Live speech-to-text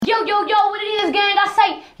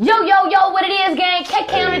Yo, what it is, gang?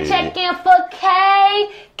 K on the check-in for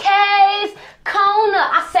K's Corner.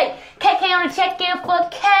 I say KK on the check-in for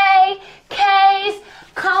K's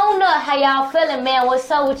Corner. How y'all feeling, man? What's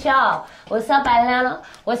up with y'all? What's up, Atlanta?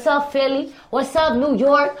 What's up, Philly? What's up, New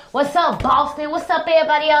York? What's up, Boston? What's up,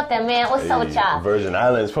 everybody out there, man? What's up with y'all? Virgin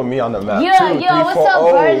Islands, put me on the map. Yeah, what's up,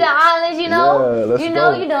 Virgin Islands? You know, let's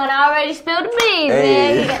go. You done already spilled the beans,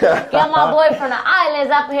 man. Got my boy from the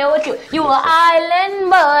islands up here with you. You an island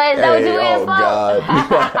boy? Is that what you is for? God.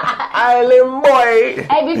 Island boy.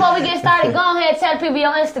 Hey, before we get started, go ahead and tell people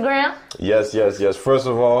your Instagram. Yes. First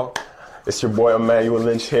of all, it's your boy Emmanuel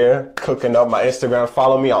Lynch here, cooking up my Instagram.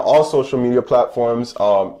 Follow me on all social media platforms.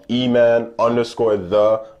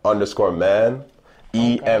 eman_the_man.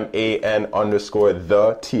 EMAN_the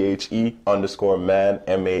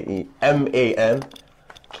THE_man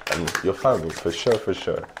and you'll find me for sure. For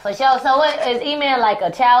sure. So what is Eman like a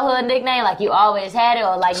childhood nickname? Like you always had it,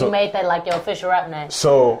 or like you made that like your official rap name?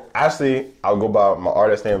 So actually, I'll go by my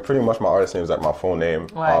artist name. Pretty much my artist name is like my full name,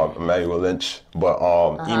 right. Emmanuel Lynch. But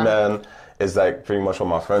Eman is like pretty much what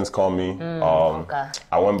my friends call me.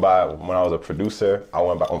 I went by when I was a producer. I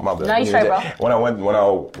went by when I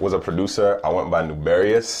was a producer. I went by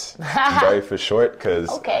Nubarius, Barry for short, because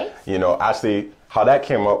actually how that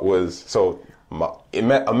came up was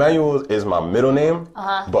Emmanuel is my middle name,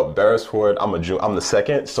 but Beresford, I'm the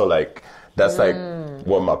second, so like that's like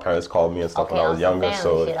what my parents called me and stuff when I was younger.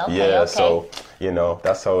 So so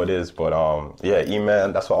that's how it is. But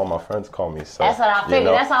E-Man, that's what all my friends call me. So that's what I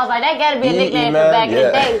figured. That's why I was like, that gotta be a nickname from back in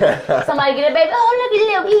the day. Somebody get a baby, oh look at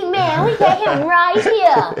little E-Man, we got him right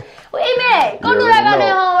here. Well, E-Man, go do that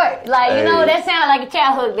goddamn homework. Like that sounds like a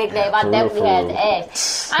childhood nickname. I definitely had to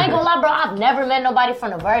ask. I ain't gonna lie, bro. I've never met nobody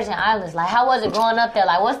from the Virgin Islands. Like, how was it growing up there?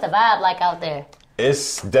 Like, what's the vibe like out there?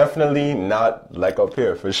 It's definitely not like up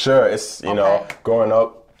here, for sure. It's, growing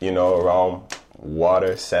up, around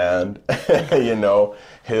water, sand,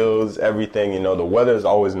 hills, everything, the weather is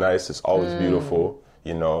always nice. It's always beautiful.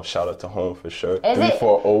 Shout out to home for sure.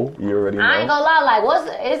 340, you already know. I ain't gonna lie, like,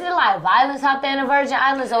 is it like violence out there in the Virgin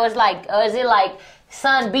Islands, or is it like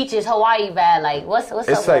sun, beaches, Hawaii vibe? Like, what's up with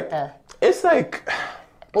the? It's like,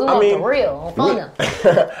 we want the real, on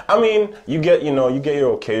I mean, you get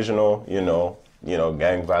your occasional,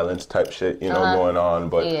 gang violence type shit, going on,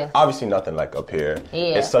 but obviously nothing like up here.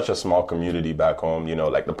 Yeah. It's such a small community back home,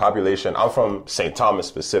 like the population, I'm from St. Thomas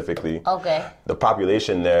specifically. Okay. The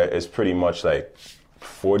population there is pretty much like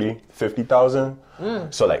 50,000.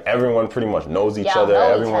 So like everyone pretty much knows each other.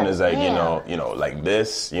 Everyone is like, like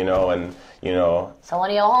this, and So one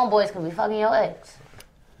of your homeboys could be fucking your ex.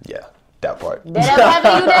 Yeah. That part. Did that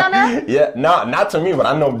happen to you down there? Yeah, not to me, but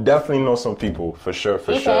I definitely know some people for sure.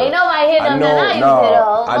 Ain't nobody hit them than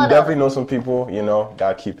I definitely know some people.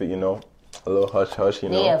 Gotta keep it, a little hush.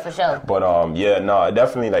 Yeah, for sure. But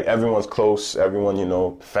definitely like everyone's close.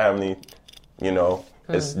 Everyone, family.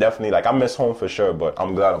 It's definitely like I miss home for sure, but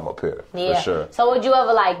I'm glad I'm up here for sure. So would you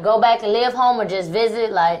ever like go back and live home or just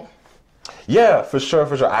visit, like? Yeah, for sure.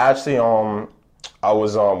 I actually when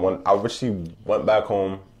I actually went back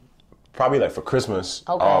home. Probably like for Christmas,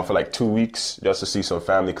 for like 2 weeks, just to see some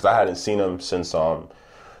family, because I hadn't seen them since 2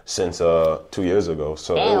 years ago.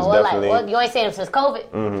 So it was definitely. You ain't seen them since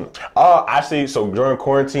COVID? Actually, so during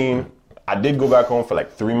quarantine, I did go back home for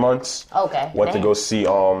like 3 months. Okay. Went to go see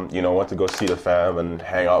the fam and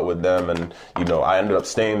hang out with them, and I ended up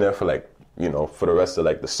staying there for like for the rest of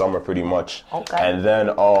like the summer pretty much. Okay. And then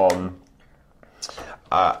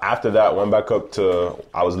after that, went back up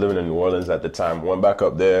I was living in New Orleans at the time, went back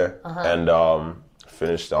up there and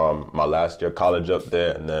finished my last year college up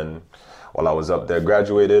there. And then while I was up there,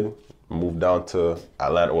 graduated, moved down to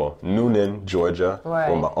Atlanta, Noonan, Georgia,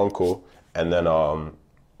 with my uncle. And then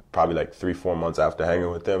probably like 3-4 months after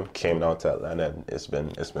hanging with them, came down to Atlanta, and it's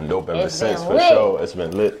been dope ever since, for sure. It's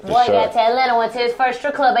been lit, for sure. Boy got to Atlanta, went to his first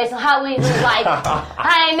strip club, ate some hot wings, was like,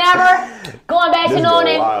 I ain't never going back to New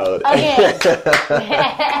Orleans again.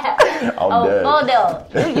 I'm dead.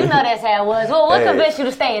 You know that's how it was. What convinced you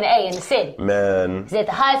to stay in the city? Man. Is it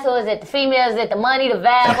the hustle? Is it the females? Is it the money, the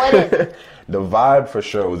vibe? What is it? The vibe for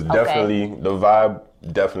sure was definitely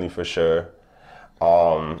for sure.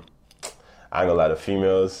 I ain't gonna lie, the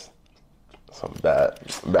females, some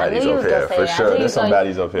baddies up here, for sure. There's some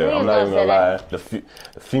baddies up here. I'm not even gonna lie. The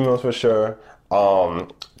females for sure.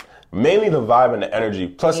 Mainly the vibe and the energy.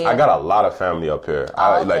 Plus, I got a lot of family up here.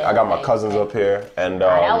 I got my cousins up here, and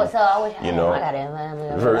I wish I got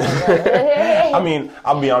I mean,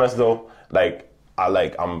 I'll be honest though,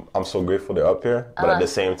 I'm so grateful they're up here, but at the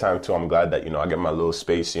same time too, I'm glad that I get my little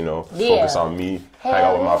space, focus on me, hang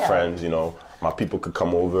out with my friends, my people could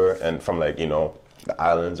come over, and from the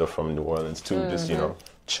islands or from New Orleans too. Just, you know,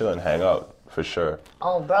 chill and hang out for sure.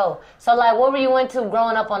 Oh, bro. So, like, what were you into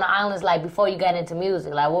growing up on the islands, like, before you got into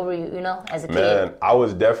music? Like, what were you, you know, as a kid? Man, I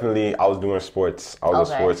was doing sports. I was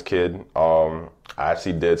a sports kid. I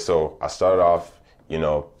actually did. So I started off, you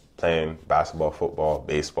know, playing basketball, football,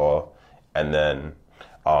 baseball. And then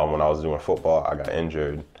when I was doing football, I got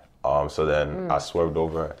injured. So then I swerved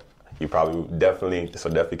over. You probably definitely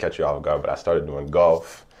catch you off guard, but I started doing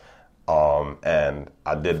golf. And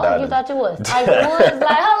I did that. You thought you was? Tiger Woods,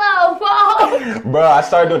 like, hello, Paul. Bro, I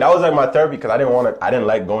started doing that. Was like my therapy because I didn't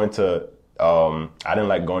like going to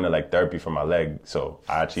like therapy for my leg. So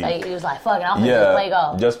I actually. So you was like, fuck it, I'm gonna play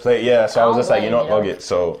golf. Just play, yeah. So I was just like, you know, fuck it.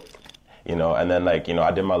 So, you know, and then like, you know,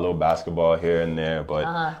 I did my little basketball here and there,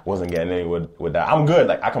 but wasn't getting anywhere with that. I'm good,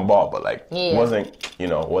 like I can ball, but like wasn't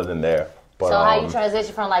there. But, so how you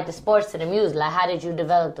transition from like the sports to the music? Like how did you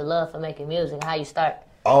develop the love for making music? How you start?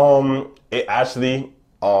 It actually,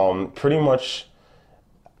 pretty much,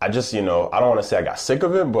 I just, you know, I don't want to say I got sick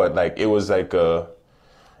of it, but like it was like a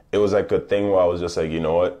thing where I was just like, you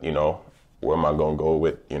know what, you know, where am I gonna go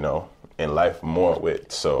with, you know, in life more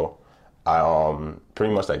with? So I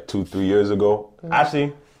pretty much like 2-3 years ago,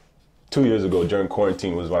 actually 2 years ago during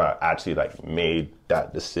quarantine was when I actually like made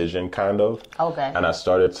that decision kind of. Okay. And I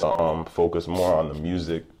started to focus more on the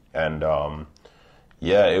music and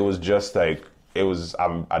yeah, it was just like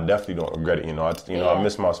I definitely don't regret it, you know. I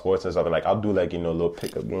miss my sports and stuff. And like I'll do like, you know, little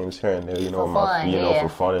pickup games here and there, you know, for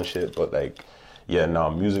fun and shit. But like, yeah, no,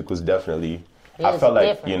 music was definitely. I felt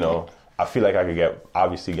like, you know, I feel like I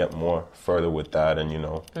could get more further with that, and you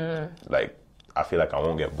know, like I feel like I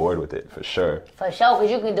won't get bored with it for sure. For sure, because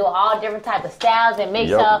you can do all different type of styles and mix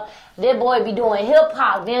up. This boy be doing hip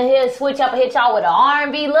hop, then he'll switch up and hit y'all with an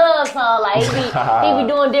R&B love song. Like he be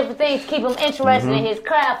doing different things to keep him interested in his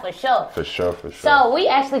craft for sure. For sure. So we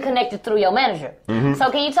actually connected through your manager. So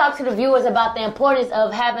can you talk to the viewers about the importance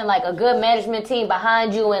of having like a good management team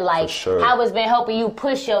behind you and like how it's been helping you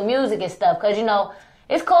push your music and stuff? Because you know.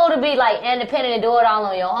 It's cool to be like independent and do it all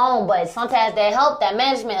on your own, but sometimes that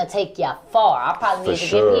management will take you far. I probably need to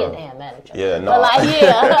get me a damn manager. Yeah, no. But like,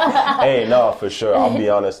 yeah. Hey, no, for sure. I'll be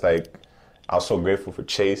honest, like, I'm so grateful for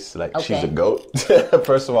Chase. Like, she's a GOAT.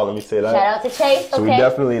 First of all, let me say that. Shout out to Chase. So we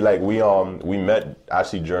definitely, like, we met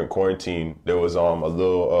actually during quarantine. There was a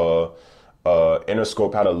little,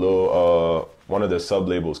 Interscope had a little, one of their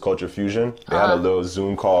sub-labels, Culture Fusion. They had a little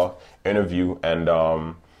Zoom call interview, and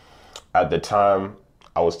at the time,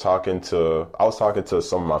 I was talking to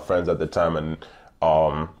some of my friends at the time, and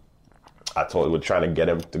we're trying to get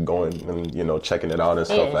him to go in and, you know, checking it out and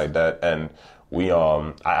stuff like that. And we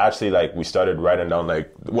we started writing down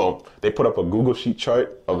like, well, they put up a Google Sheet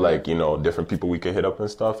chart of like, you know, different people we could hit up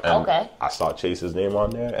and stuff. And I saw Chase's name on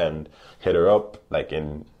there and hit her up like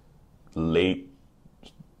in late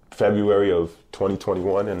February of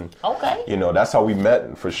 2021, and you know, that's how we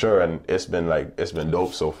met for sure. And it's been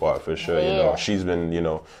dope so far for sure. You know, she's been, you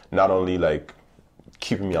know, not only like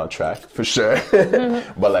keeping me on track for sure,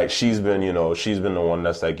 but like she's been the one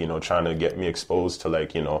that's like, you know, trying to get me exposed to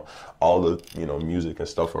like, you know, all the, you know, music and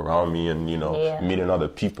stuff around me, and you know, meeting other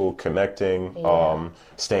people, connecting,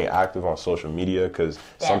 staying active on social media, because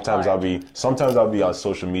sometimes I'll be on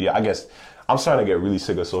social media. I guess I'm starting to get really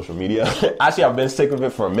sick of social media. Actually, I've been sick of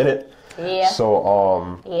it for a minute. Yeah.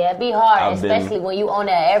 So it'd be hard, especially when you on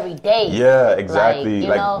that every day. Yeah, exactly.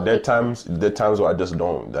 Like there are times where I just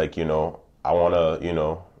don't, like, you know, I wanna, you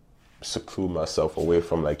know, seclude myself away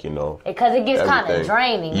from, like, you know, because it gets kind of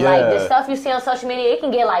draining. Yeah. Like the stuff you see on social media, it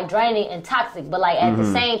can get like draining and toxic. But like at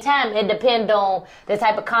the same time, it depends on the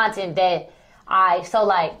type of content that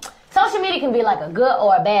social media can be like a good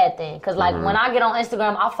or a bad thing. Because, like, when I get on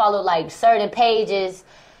Instagram, I follow, like, certain pages,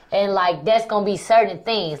 and, like, that's going to be certain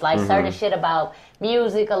things. Like, certain shit about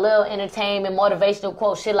music, a little entertainment, motivational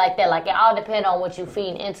quotes, shit like that. Like, it all depends on what you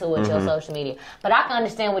feed into with your social media. But I can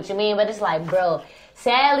understand what you mean, but it's like, bro,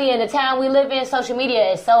 sadly, in the time we live in, social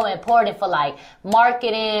media is so important for, like,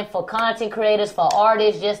 marketing, for content creators, for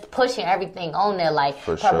artists, just pushing everything on there. Like,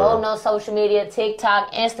 promoting on social media,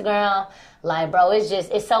 TikTok, Instagram. Like, bro,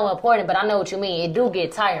 it's so important, but I know what you mean. It do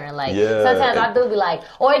get tiring. Like, sometimes I do be like,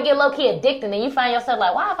 or it get low-key addicting, and you find yourself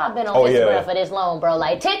like, why have I been on Instagram for this long, bro?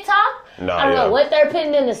 Like, TikTok, I don't know what they're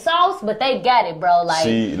putting in the sauce, but they got it, bro. Like,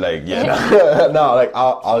 see, like, no, like,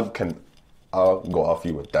 I'll go off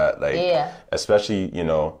you with that. Like, especially, you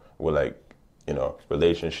know, with, like, you know,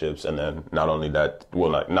 relationships, and then not only that, well,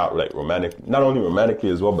 like, not only romantically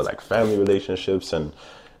as well, but, like, family relationships and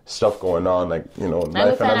stuff going on, like, you know,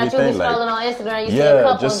 life and everything. You be scrolling on Instagram, you see a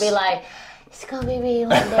couple and be like, it's gonna be me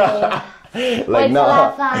one day. Like, wait till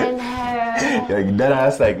nah. I find her. Like, that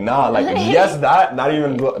ass, like, nah. Like, yes, that. Not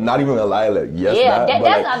even a lie. Like, yes, Yeah,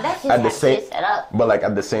 that. that's just at the how same, shit set up. But, like,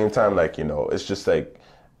 at the same time, like, you know, it's just, like,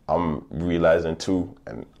 I'm realizing, too,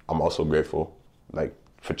 and I'm also grateful, like,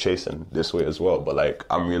 for chasing this way as well. But, like,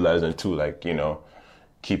 I'm realizing, too, like, you know,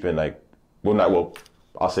 keeping, like,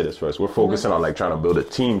 I'll say this first. We're focusing on, like, trying to build a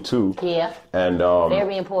team, too. Yeah. And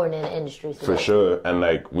very important in the industry. For sure. And,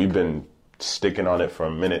 like, we've been sticking on it for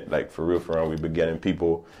a minute, like, for real, we've been getting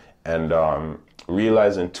people. And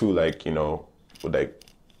realizing, too, like, you know, with, like,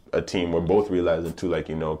 a team, we're both realizing, too, like,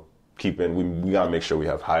 you know, we got to make sure we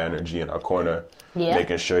have high energy in our corner. Yeah.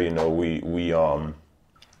 Making sure, you know, we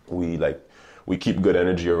keep good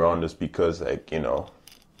energy around us because, like, you know,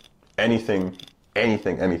 anything,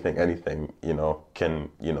 you know, can,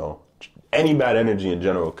 you know, any bad energy in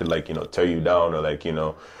general could, like, you know, tear you down or, like, you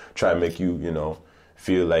know, try to make you, you know,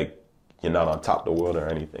 feel like you're not on top of the world or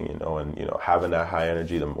anything, you know, and, you know, having that high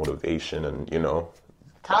energy, the motivation and, you know.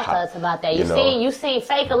 Talk to us about that. You seem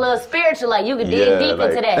fake a little spiritual, like you could dig deep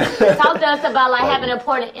like, into that. Talk to us about like having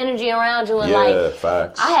important energy around you and like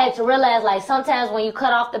facts. I had to realize like sometimes when you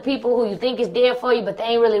cut off the people who you think is there for you but they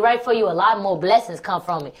ain't really right for you, a lot more blessings come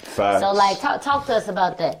from it. Facts. So like talk to us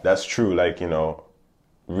about that. That's true. Like, you know,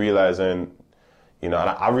 realizing, you know,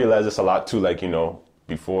 and I realized this a lot too, like, you know,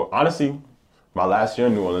 before, honestly, my last year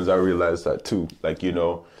in New Orleans, I realized that too. Like, you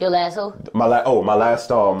know, your last who? My last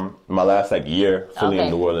like year fully in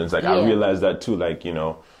New Orleans. Like, I realized that too. Like, you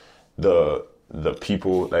know, the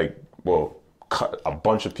people, like, well, a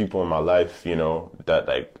bunch of people in my life, you know, that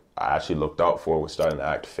like I actually looked out for was starting to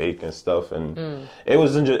act fake and stuff, and it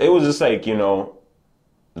was just like, you know,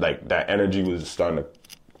 like that energy was starting to.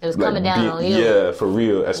 It was coming down on you. Yeah, for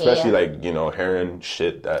real. Especially like, you know, hearing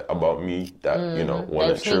shit that about me that, you know,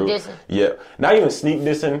 wasn't true. Dissing. Yeah. Not even sneak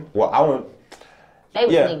dissing. Well, I wouldn't. They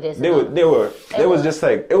were sneak dissing. They was just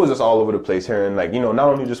like, it was just all over the place hearing, like, you know, not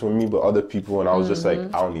only just with me, but other people. And I was just like,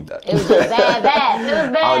 I don't need that. It was just bad vibes. It was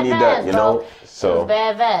bad vibes. I don't need that, you know? So, it was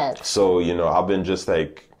bad vibes. So, you know, I've been just,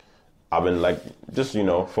 you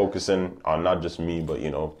know, focusing on not just me, but, you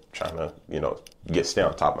know, trying to, you know, stay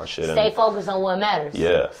on top of my shit. Stay focused on what matters.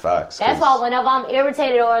 Yeah, facts. That's why whenever I'm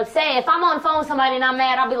irritated or upset, if I'm on the phone with somebody and I'm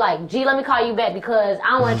mad, I'll be like, G, let me call you back because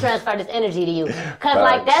I want to transfer this energy to you. Because,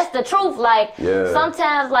 like, that's the truth. Like,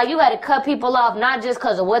 sometimes, like, you got to cut people off, not just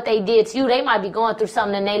because of what they did to you. They might be going through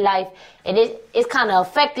something in their life, and it's kind of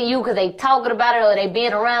affecting you because they talking about it or they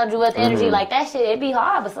being around you with energy. Like, that shit, it be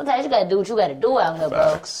hard, but sometimes you got to do what you got to do out here,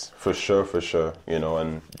 facts. Bro. For sure. You know,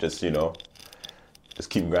 and just, you know, just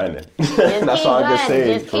keep grinding. That's all I can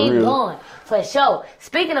say. Just keep going. For sure.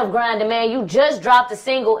 Speaking of grinding, man, you just dropped a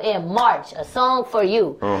single in March, a song for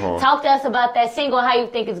you. Talk to us about that single, how you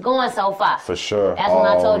think it's going so far. For sure. That's when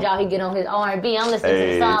I told y'all he get on his R&B. I'm listening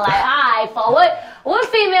to the song like, all right, for what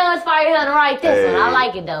female inspired him to write this one? I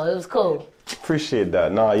like it though. It was cool. Appreciate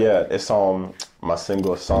that. Nah, yeah, it's my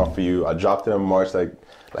single, Song for You. I dropped it in March, like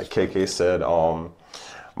KK said.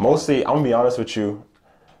 Mostly, I'm gonna be honest with you.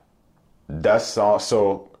 That song,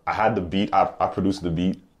 so I had the beat, I produced the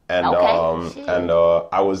beat, and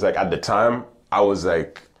I was like, at the time, I was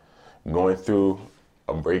like going through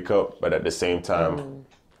a breakup, but at the same time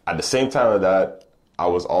of that, I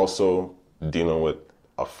was also dealing with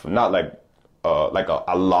not like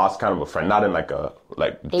a loss kind of a friend, not in like a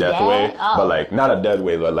death way, but like not a dead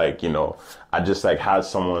way, but like, you know, I just like had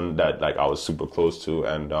someone that like I was super close to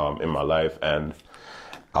and in my life, and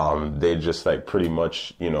they just like pretty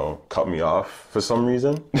much, you know, cut me off for some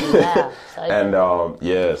reason. Yeah. So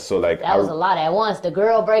and so like that was a lot at once. The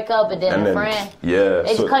girl break up and then the friend. Yeah.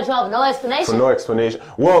 They just cut you off, no explanation. For no explanation.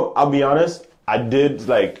 Well, I'll be honest. I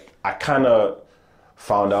kind of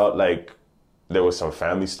found out like there was some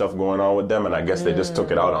family stuff going on with them, and I guess they just took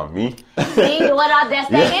it out on me. See, that's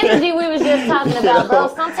that energy we was just talking about, bro.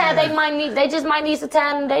 Sometimes they just might need some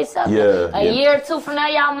time to themselves. A year or two from now,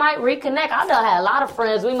 y'all might reconnect. I done had a lot of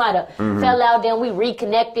friends. We might have fell out, then we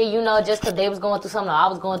reconnected, you know, just because they was going through something, or I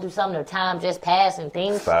was going through something, or time just passed and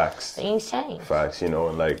things change. Facts, you know,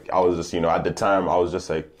 and like I was just, you know, at the time I was just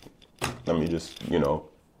like, let me just, you know,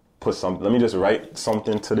 let me just write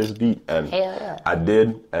something to this beat, and I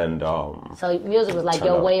did, and so music was like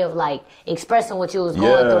your way of like expressing what you was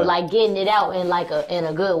going through, like getting it out in like in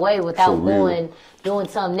a good way without doing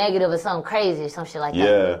something negative or something crazy or some shit like that.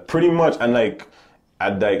 Yeah, pretty much, and like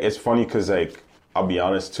it's funny because like I'll be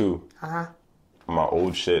honest too, my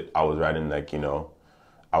old shit I was writing like, you know,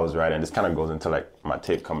 this kind of goes into like my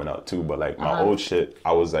tape coming out too, but like my old shit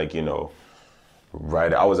I was like, you know.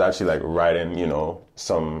 I was actually like writing, you know,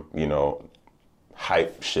 some, you know,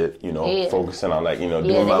 hype shit, you know, Yeah. focusing on like, you know,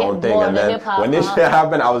 Yeah, doing my the own thing. more And the then hip-hop, when this shit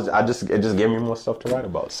happened, it just gave me more stuff to write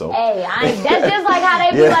about. So Hey, that's just like how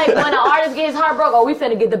they be like when an artist gets heartbroken, oh, we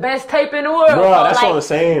finna get the best tape in the world. Bro, that's like, what I'm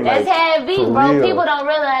saying. That's like, how it be, for bro. real. People don't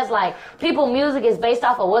realize, like, music is based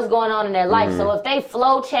off of what's going on in their life. So if they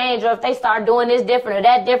flow change or if they start doing this different or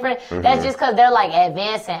that different, that's just because they're, like,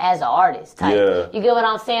 advancing as an artist type. Yeah. You get what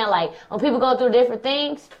I'm saying? Like, when people go through different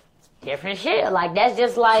things, different shit. Like, that's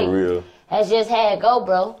just like, For real. that's just how it go,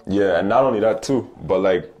 bro. Yeah, and not only that too, but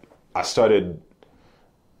like I started,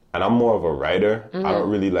 and I'm more of a writer. I don't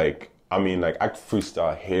really like. I mean, like I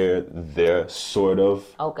freestyle here, there, sort of.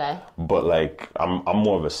 Okay. But like I'm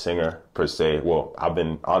more of a singer per se. Well, I've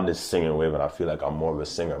been on this singing wave, and I feel like I'm more of a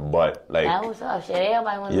singer. But like That was up, shit.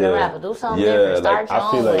 Everybody wants to be a rapper. Do something yeah, different. Start like your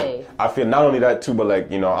I feel own like way. I feel not only that too, but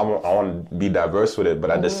like you know I want to be diverse with it. But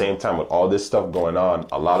at the same time, with all this stuff going on,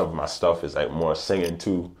 a lot of my stuff is like more singing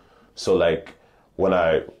too. So like when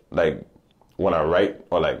I write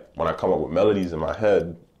or like when I come up with melodies in my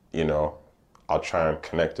head, you know, I'll try and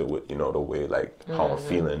connect it with, you know, the way like how I'm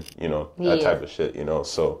feeling, you know, that Yeah. type of shit, you know.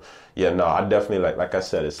 So yeah, no, I definitely like I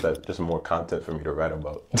said, it's like just more content for me to write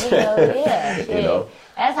about. Hell yeah, shit. You know?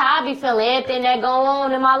 That's how I be feeling. Everything that go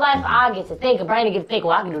on in my life, I get to think. A brain get to think,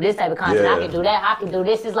 well, I can do this type of content. Yeah. I can do that. I can do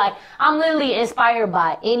this. It's like, I'm literally inspired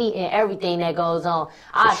by any and everything that goes on.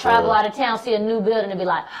 I sure. travel out of town, see a new building, and be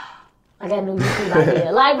like, I got a new YouTube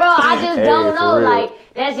idea. Like, bro, I just Hey, don't know. for real. Like,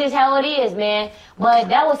 that's just how it is, man. But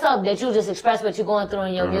that was something that you just expressed what you're going through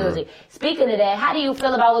in your music. Speaking of that, how do you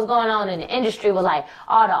feel about what's going on in the industry with, like,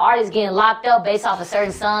 all the artists getting locked up based off of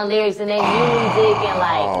certain song lyrics and their music and,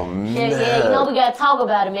 like, shit, yeah, you know, we got to talk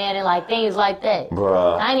about it, man, and, like, things like that.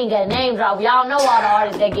 Bruh. I ain't even got a name drop. Y'all know all the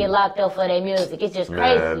artists that get locked up for their music. It's just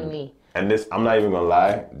crazy to Man. me. And this, I'm not even gonna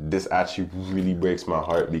lie, this actually really breaks my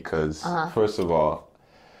heart because first of all,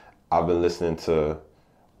 I've been listening to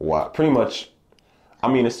pretty much, I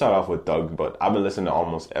mean, it started off with Thug, but I've been listening to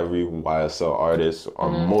almost every YSL artist or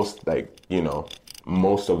most, like, you know,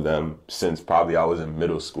 most of them since probably I was in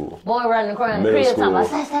middle school. Boy running across the Middle crib talking about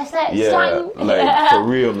school. sex, Yeah, swing. like for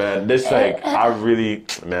real, man. This like I really,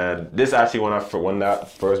 man. This actually when that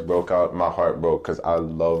first broke out, my heart broke because I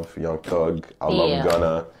love Young Thug, I Yeah. love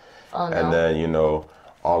Gunna, Oh, no. and then you know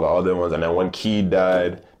all the other ones. And then when Keed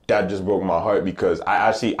died, that just broke my heart because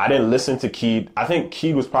I didn't listen to Keed. I think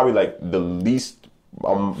Keed was probably like the least,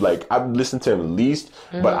 like I listened to him least,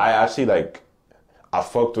 but I actually like. I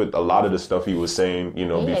fucked with a lot of the stuff he was saying, you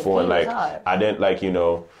know, Yeah, before, and Keed was like hard. I didn't like, you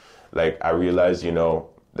know, like I realized, you know,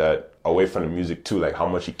 that away from the music too, like how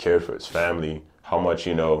much he cared for his family, how much,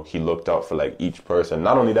 you know, he looked out for like each person.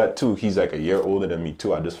 Not only that too, he's like a year older than me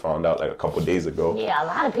too. I just found out like a couple days ago. Yeah, a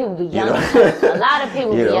lot of people be young. know? A lot of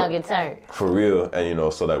people You be know? young in turn. For real. And you know,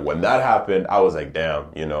 so like when that happened, I was like, damn,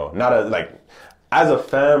 you know, not a, like as a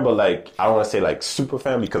fan, but like I don't want to say like super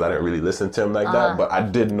fan because I didn't really listen to him like that. But I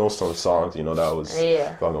did know some songs, you know, that I was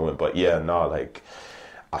Yeah. fucking with. But yeah, no, like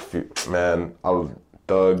I feel, man, I was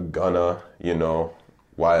Thug, Gunna, you know,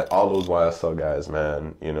 all those YSL guys,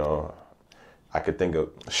 man, you know, I could think of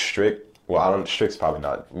Strick. Well, Strick's probably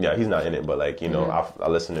not. Yeah, he's not in it, but like you know, I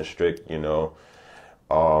listen to Strick, you know,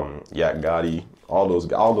 Yak Gotti, all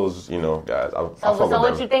those, you know, guys. I fuck So with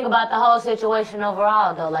what them. you think about the whole situation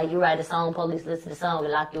overall, though? Like, you write a song, police listen to the song,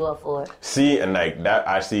 and lock you up for it. See, and like that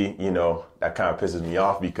actually, you know, that kind of pisses me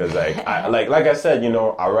off because like like I said, you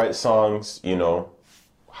know, I write songs, you know,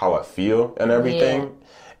 how I feel and everything. Yeah.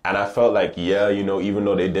 And I felt like, yeah, you know, even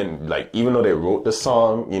though they wrote the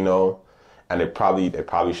song, you know, and they probably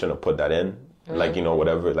shouldn't have put that in. Like, you know,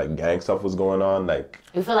 whatever like gang stuff was going on, like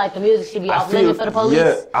You feel like the music should be off limits for the police?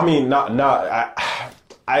 yeah, I mean,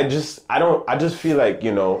 I just feel like,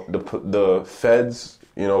 you know, the feds,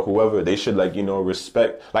 you know, whoever, they should like, you know,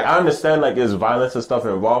 respect. Like, I understand like there's violence and stuff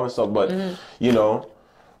involved and stuff, but you know,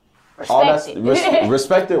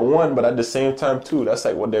 respect it one, but at the same time too, that's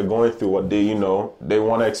like what they're going through, what they, you know, they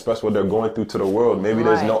want to express what they're going through to the world. Maybe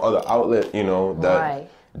there's no other outlet, you know, that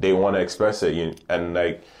they want to express it, and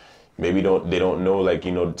like. Maybe they don't know, like,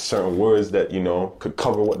 you know, certain words that, you know, could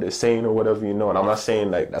cover what they're saying or whatever, you know. And I'm not saying,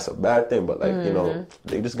 like, that's a bad thing, but, like, you know,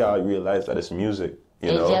 they just got to realize that it's music,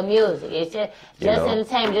 you know. It's just music. It's just know?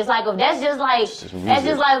 entertainment. Just like, that's just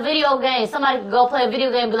like video games. Somebody could go play a video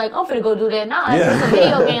game and be like, I'm finna go do that. Nah, it's just a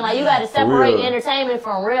video game. Like, you got to separate real. entertainment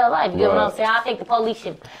from real life. You get what I'm Right. saying? I think the police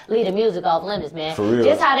should leave the music off limits, man. For real.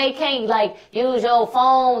 Just how they can't, like, use your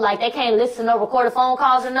phone, like, they can't listen or record the phone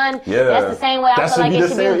calls or nothing. Yeah. That's the same way I That's feel like what it you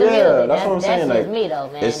should be just with the said. Yeah, music. that's what I'm saying, That's just like, me, though,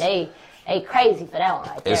 man. it's- They crazy for that one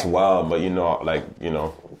right there. It's wild, but, you know, like, you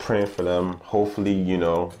know, praying for them. Hopefully, you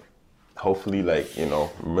know, hopefully, like, you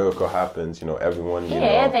know, miracle happens, you know, everyone, you know.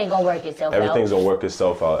 Everything's gonna work itself out. Everything's gonna work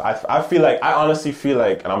itself out. I feel like, I honestly feel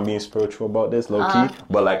like, and I'm being spiritual about this, low-key,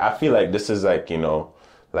 but, like, I feel like this is, like, you know,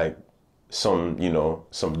 like, some, you know,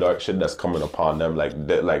 some dark shit that's coming upon them. Like,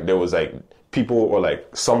 there was, like, people or, like,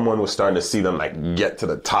 someone was starting to see them, like, get to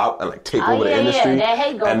the top and, like, take over the industry. That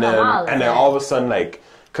hate gonna and come then all of a sudden, like,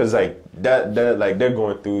 cause, like, they're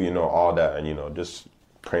going through, you know, all that, and, you know, just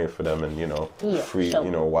praying for them, and, you know, free,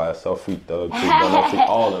 you know, YSL, free Thug, free Gunna, free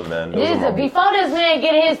all of them, man. Before this man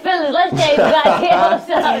get his feelings, let's change the goddamn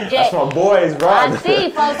subject. That's my boys, bro. I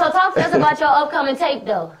see, folks. So talk to us about your upcoming tape,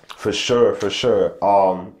 though. For sure.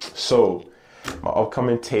 So my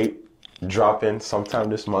upcoming tape dropping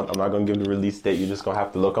sometime this month. I'm not gonna give the release date. You're just gonna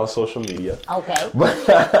have to look on social media. Okay.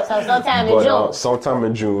 So sometime in June. Sometime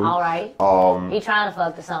in June. All right. He trying to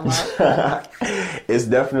fuck the summer up. It's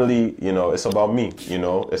definitely, you know, it's about me. You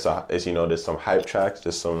know, it's you know, there's some hype tracks,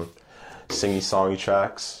 there's some singy-songy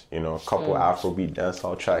tracks, you know, a couple Afrobeat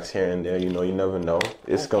dancehall tracks here and there. You know, you never know.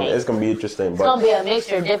 It's gonna be interesting. It's gonna be a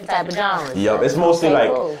mixture of different type of genres. Yep.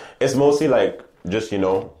 It's mostly like just, you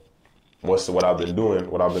know, what I've been doing,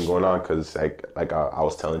 what I've been going on, because like I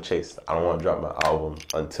was telling Chase, I don't want to drop my album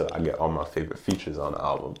until I get all my favorite features on the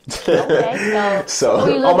album. Okay, so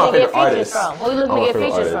who you all my looking to favorite get artists. From? Who you looking to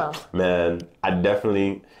get features from? Man,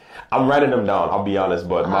 I'm writing them down, I'll be honest,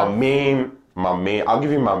 but my main, I'll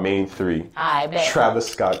give you my main three. I bet. Travis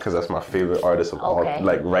Scott, because that's my favorite artist of all,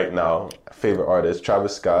 like right now, favorite artist,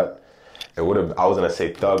 Travis Scott. I was gonna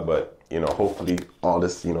say Thug, but you know, hopefully all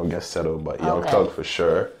this, you know, gets settled, but Young Thug for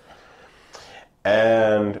sure.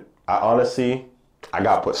 And I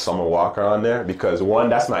gotta put Summer Walker on there because one,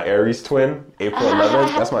 that's my Aries twin, April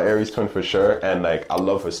 11th. That's my Aries twin for sure. And like, I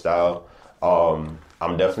love her style. I'm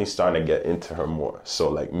definitely starting to get into her more. So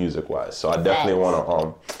like music wise. So I definitely want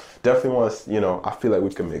to, you know, I feel like we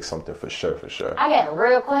can make something for sure. I got a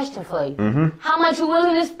real question for you. Mm-hmm. How much you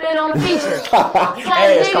willing to spend on a feature?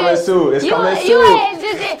 Hey, it's coming soon.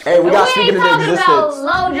 Hey, we got speaking into existence.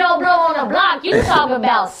 About Lojo Blow on the block. You talking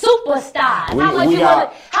about superstars.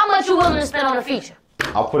 How much you willing to spend on a feature?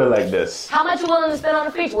 I'll put it like this. How much you willing to spend on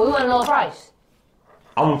a feature? We want to know the price.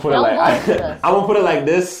 I'm gonna put it like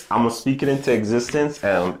this. I'm gonna speak it into existence,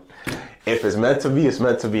 and if it's meant to be, it's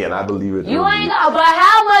meant to be, and I believe it. You ain't know, but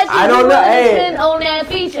how much you willing to spend on that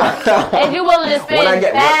feature? If you willing to spend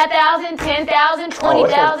 5,000, 10,000,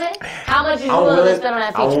 20,000, how much is you willing to spend on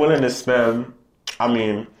that feature? I'm willing to spend. I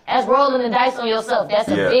mean, that's rolling the dice on yourself. That's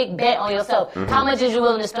a big bet on yourself. Mm-hmm. How much is you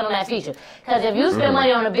willing to spend on that feature? Because if you spend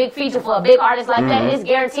money on a big feature for a big artist like that, it's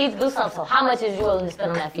guaranteed to do something. So how much is you willing to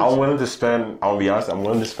spend on that feature? I'm willing to spend. I'll be honest. I'm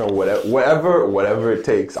willing to spend whatever it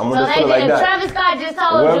takes. I'm willing to spend like that. So Travis Scott just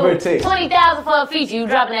told you 20,000 for a feature, you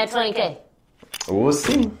dropping that 20K. We'll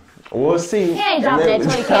see. He ain't dropping that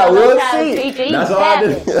 20K. We'll see. Feature. That's all I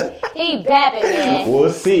did. He bapping, man.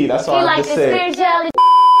 We'll see. That's all I have to say. He like the spirituality.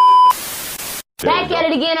 Back at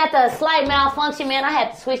it again after a slight malfunction, man. I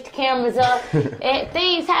had to switch the cameras up.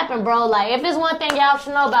 Things happen, bro. Like, if it's one thing y'all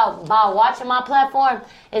should know about watching my platform,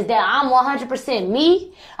 is that I'm 100%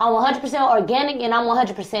 me, I'm 100% organic, and I'm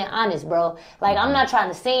 100% honest, bro. Like, I'm not trying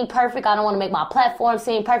to seem perfect. I don't want to make my platform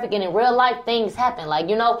seem perfect, and in real life, things happen. Like,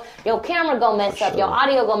 you know, your camera gonna mess up, your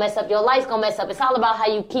audio gonna mess up, your lights gonna mess up. It's all about how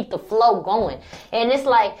you keep the flow going. And it's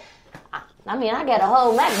like, I mean, I got a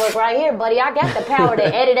whole MacBook right here, buddy. I got the power to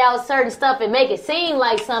edit out certain stuff and make it seem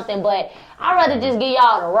like something, but I'd rather just give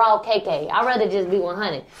y'all the raw KK. I'd rather just be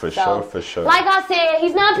 100. For sure. Like I said,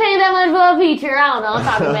 he's not paying that much for a feature. I don't know. I'm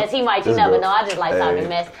talking mess. He might. You never know. I just like talking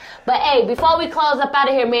mess. But, hey, before we close up out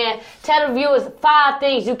of here, man, tell the viewers 5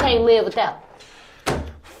 things you can't live without.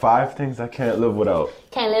 5 things I can't live without.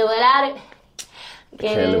 Can't live without it?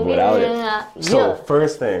 Can't live without it. So,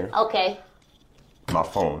 first thing. Okay. My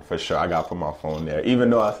phone, for sure. I gotta put my phone there. Even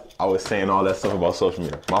though I was saying all that stuff about social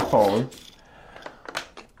media. My phone.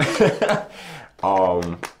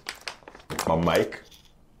 My mic.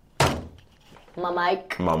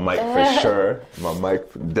 My mic for sure. My mic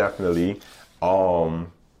definitely.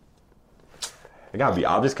 It gotta be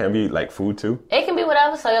obvious. Can be like food too. It can be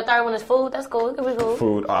whatever. So your third one is food. That's cool. It can be food.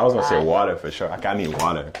 Food. I was gonna say water for sure. I need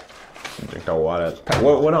water. Drink that water.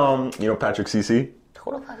 What you know Patrick CC?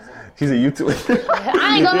 Who the fuck is that? He's a YouTuber.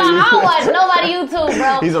 I ain't gonna lie, I don't watch nobody YouTube,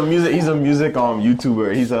 bro. He's a music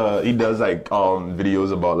YouTuber. He does like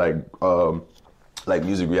videos about like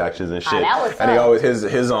music reactions and shit. And he always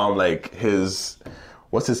his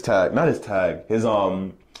what's his tag? Not his tag. His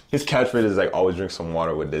catchphrase is like always drink some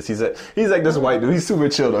water with this. He's like this white dude. He's super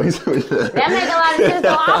chill though. That make a lot of sense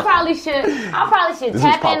though. I probably should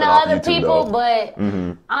tap into other people, but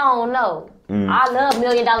I don't know. I love $1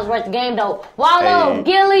 million worth of game though. Wallow,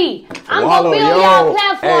 Gilly, I'm gonna be on y'all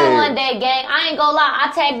platform one day, gang. I ain't gonna lie,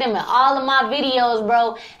 I tag them in all of my videos,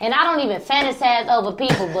 bro. And I don't even fantasize over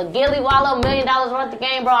people, but Gilly, Wallow, $1 million worth of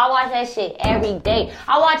game, bro. I watch that shit every day.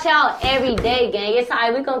 I watch y'all every day, gang. It's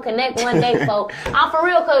alright, we gonna connect one day, folks. I'm for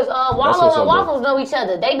real, cause Wallow and Waffles know each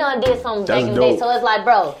other. They done did something back in the day, so it's like,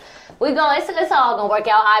 bro, it's all gonna work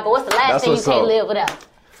out. Alright, but what's the last thing you can't live without?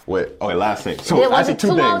 Wait, last thing. So I said two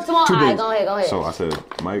things. All right, go ahead. So I said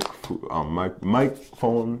mic,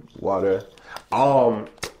 phone, water. I'm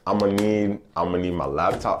gonna need my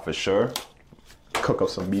laptop for sure. Cook up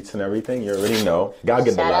some beats and everything. You already know. Gotta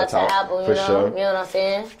get the laptop to Apple, for sure. You know what I'm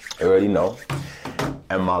saying? You already know.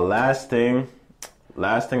 And my last thing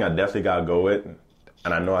I definitely gotta go with.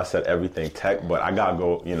 And I know I said everything tech, but I gotta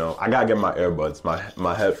go, I gotta get my earbuds,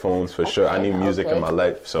 my headphones for sure. I need music in my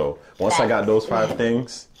life. So once I got those 5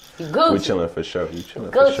 things, we chilling for sure.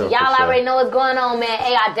 Y'all already know what's going on, man.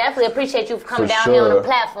 Hey, I definitely appreciate you for coming down here on the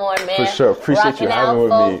platform, man. For sure. Appreciate you having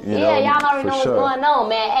with me. Y'all already know what's going on,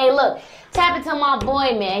 man. Hey, look. Tap into my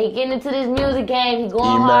boy, man. He getting into this music game. He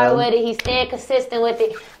going hard with it. He staying consistent with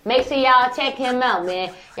it. Make sure y'all check him out,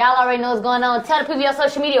 man. Y'all already know what's going on. Tell the people your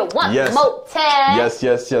social media one more time. Yes.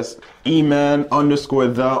 E-Man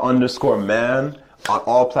 _the_man on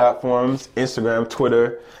all platforms. Instagram,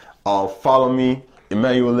 Twitter. Follow me,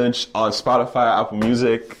 Emmanuel Lynch, on Spotify, Apple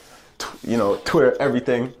Music, Twitter,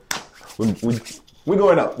 everything. We're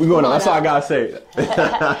going up. That's all I gotta say.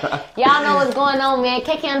 Y'all know what's going on, man.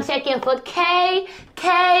 KK check-in for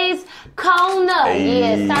K's Corner. Hey.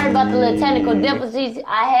 Yeah, sorry about the little technical difficulties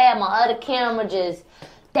I had. My other camera just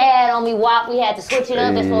died on me. We had to switch it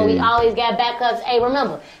up. That's why we always got backups. Hey,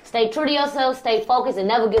 remember, stay true to yourself, stay focused, and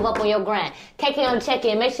never give up on your grind. KK on the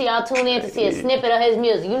check-in. Make sure y'all tune in to see a snippet of his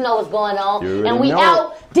music. You know what's going on. And we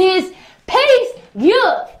out this. Peace.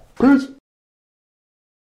 Yeah. Peace.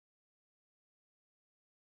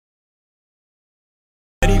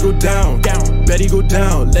 Go down, let it go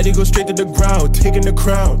down, let it go straight to the ground, taking the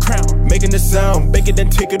crown, making the sound, making then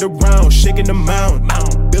take it around, shaking the mound,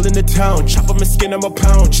 building the town, chop up my skin, I'm a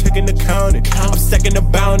pound, checking the counting, I'm stacking the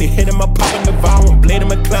bounty, hitting my pop in the vow, I'm blading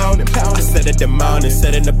my clown, I set at the mountain,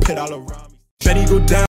 set in the pit all around me, Betty go down.